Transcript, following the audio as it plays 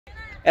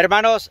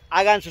Hermanos,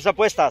 hagan sus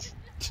apuestas.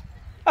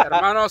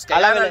 Hermanos, que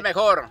gane el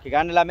mejor. Que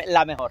gane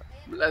la mejor.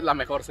 La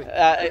mejor, sí.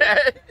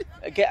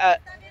 Ok, la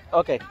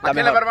 ¿A quién mejor.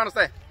 le va, hermano,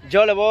 usted?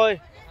 Yo le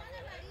voy.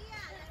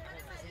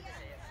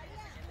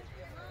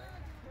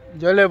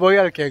 Yo le voy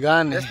al que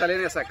gane. Esta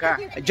línea es acá.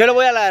 Yo le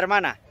voy a la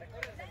hermana.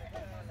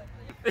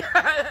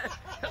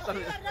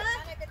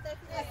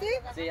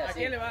 Sí, ¿A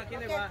quién le va? ¿A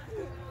quién le va?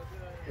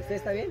 ¿Usted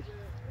está bien?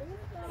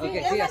 Sí, Ok,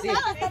 sí, así. Ok.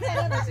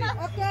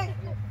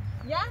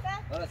 ¿Ya?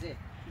 Ahora sí.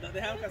 Nos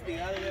dejan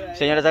castigados.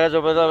 Señores, hagan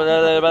su puesto.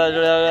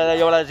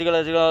 Yo la sigo,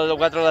 la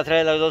 4, la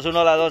 3, la 2,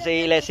 1, la 2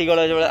 y le sigo.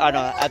 Ah,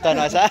 no, hasta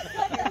no, esa.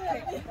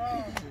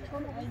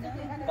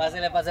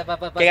 Pásele,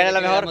 papá. ¿Que gane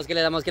la mejor? ¿Qué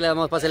le damos?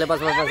 Pásele.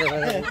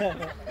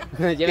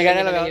 Que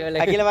gane la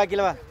mejor. Aquí le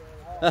va.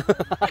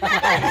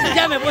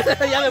 Ya me puse.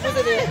 Pásele, a ver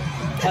qué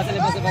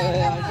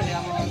le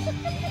damos.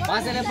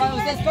 Pásele,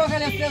 usted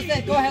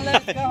escógele, cógele.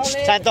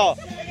 Santo.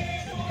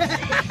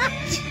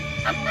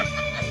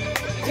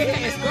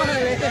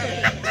 Escógele.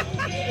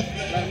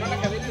 La hermana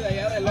que viene de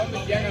allá del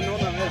hombre ya ganó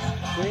una vez.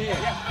 Sí.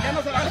 Ya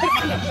no se va a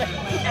ganar.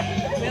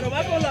 Pero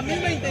va con la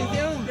misma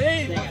intención.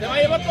 Sí. Se va a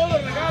llevar todos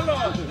los regalos.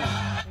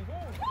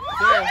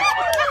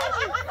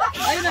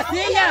 ¡Hay una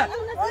silla!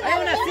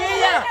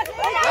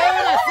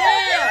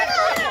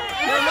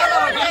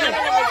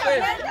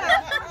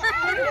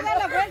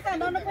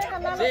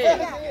 Sí,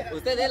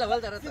 usted dé la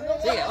vuelta, rato.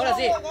 Sigue, ahora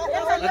sí.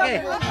 Ok.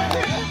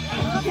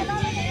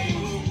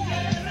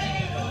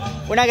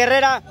 Una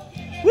guerrera.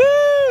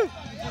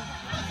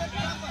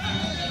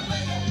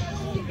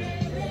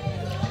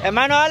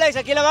 Hermano Alex,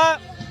 aquí le va.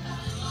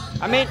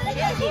 A mí.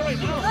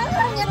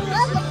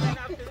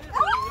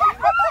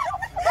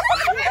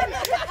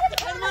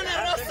 Hermana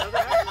Rosa.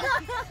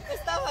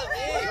 Estaba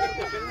bien.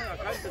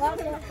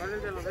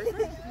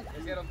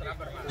 Hicieron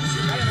trampa, hermano.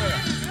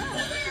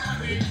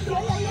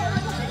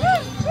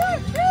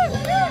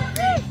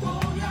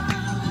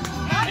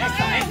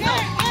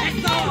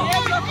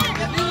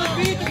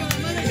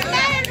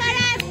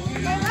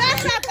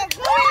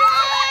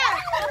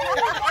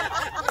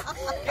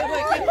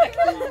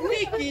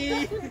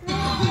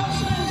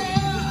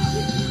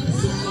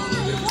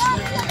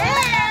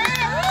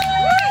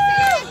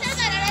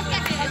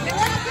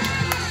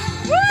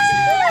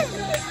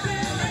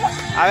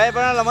 A ver,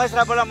 pon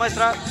la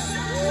muestra.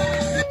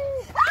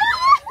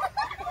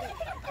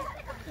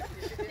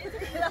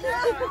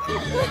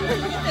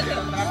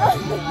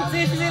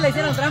 Sí, le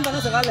hicieron trampa,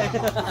 no se vale.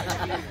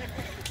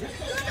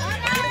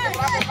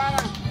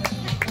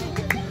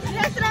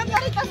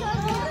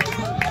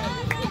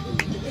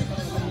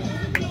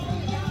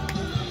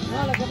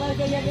 No, lo que pasa es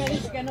que ella había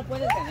dicho que no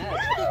puedes ganar.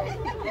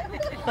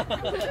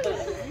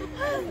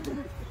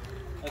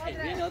 Ok,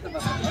 viene otro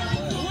papá.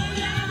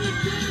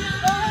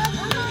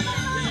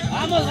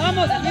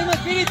 Vamos, al mismo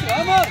espíritu,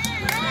 vamos.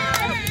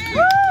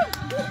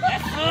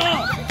 ¡Eso!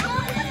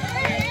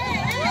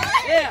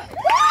 Yeah.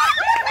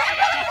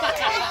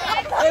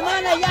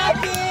 ¡Hermana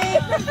Jackie!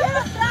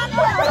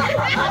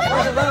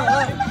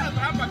 Vamos.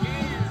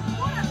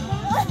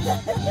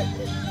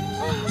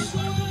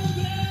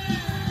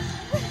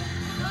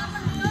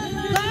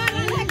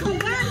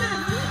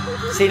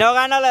 Si no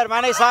gana la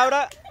hermana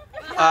Isaura,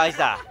 ahí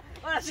está.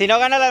 Si no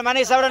gana la hermana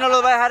Isaura no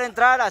los va a dejar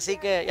entrar, así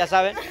que ya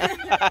saben. ¡Dale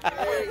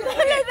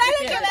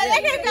que me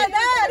dejen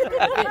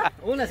ganar!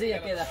 Una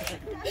silla queda.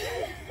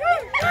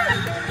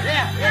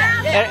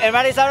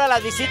 Hermana Isaura,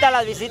 las visitas.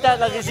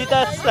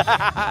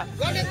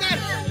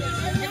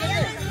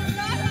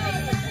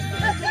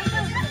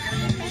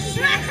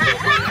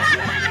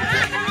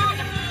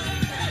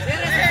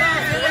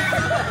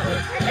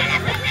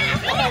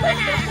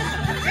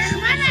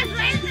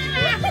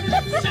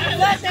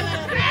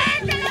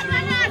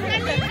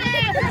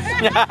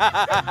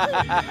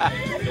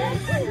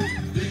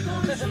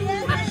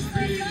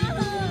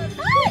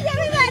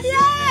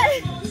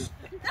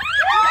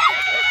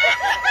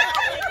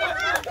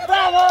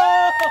 ¡Bravo!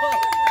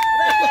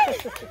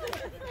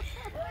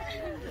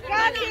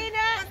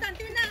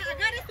 Constantina,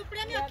 agarre tu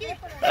premio aquí.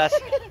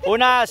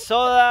 Una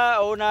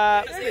soda o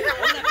una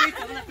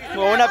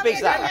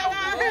pizza.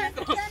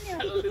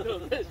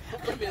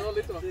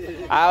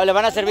 Ah, le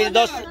van a servir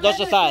dos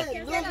tostadas.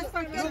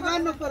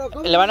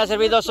 Le van a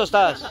servir 2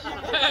 tostadas.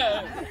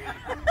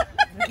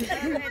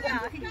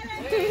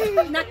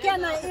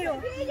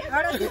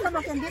 Ahora sí,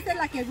 como quien dice,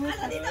 la que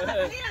gusta.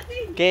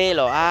 Que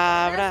lo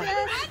abra.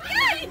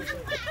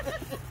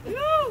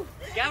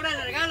 Que abra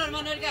el regalo,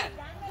 hermano Edgar.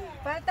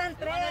 Faltan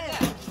 3.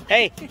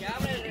 Hey,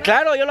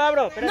 claro, yo lo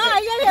abro. Espérate. No,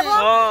 ella llevó.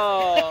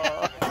 Oh.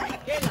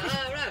 Que la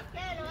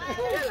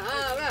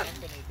abra.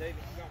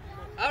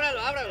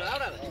 Ábralo.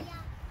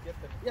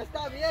 Ya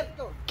está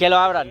abierto. Que lo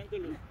abran.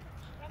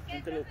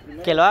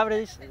 Que lo abre,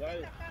 dice.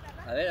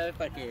 A ver,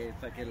 para que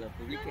lo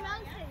publique.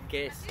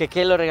 ¿Qué es?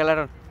 ¿Qué lo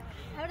regalaron?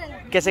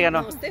 ¿Qué se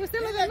ganó? Usted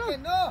lo ganó. Que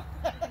no.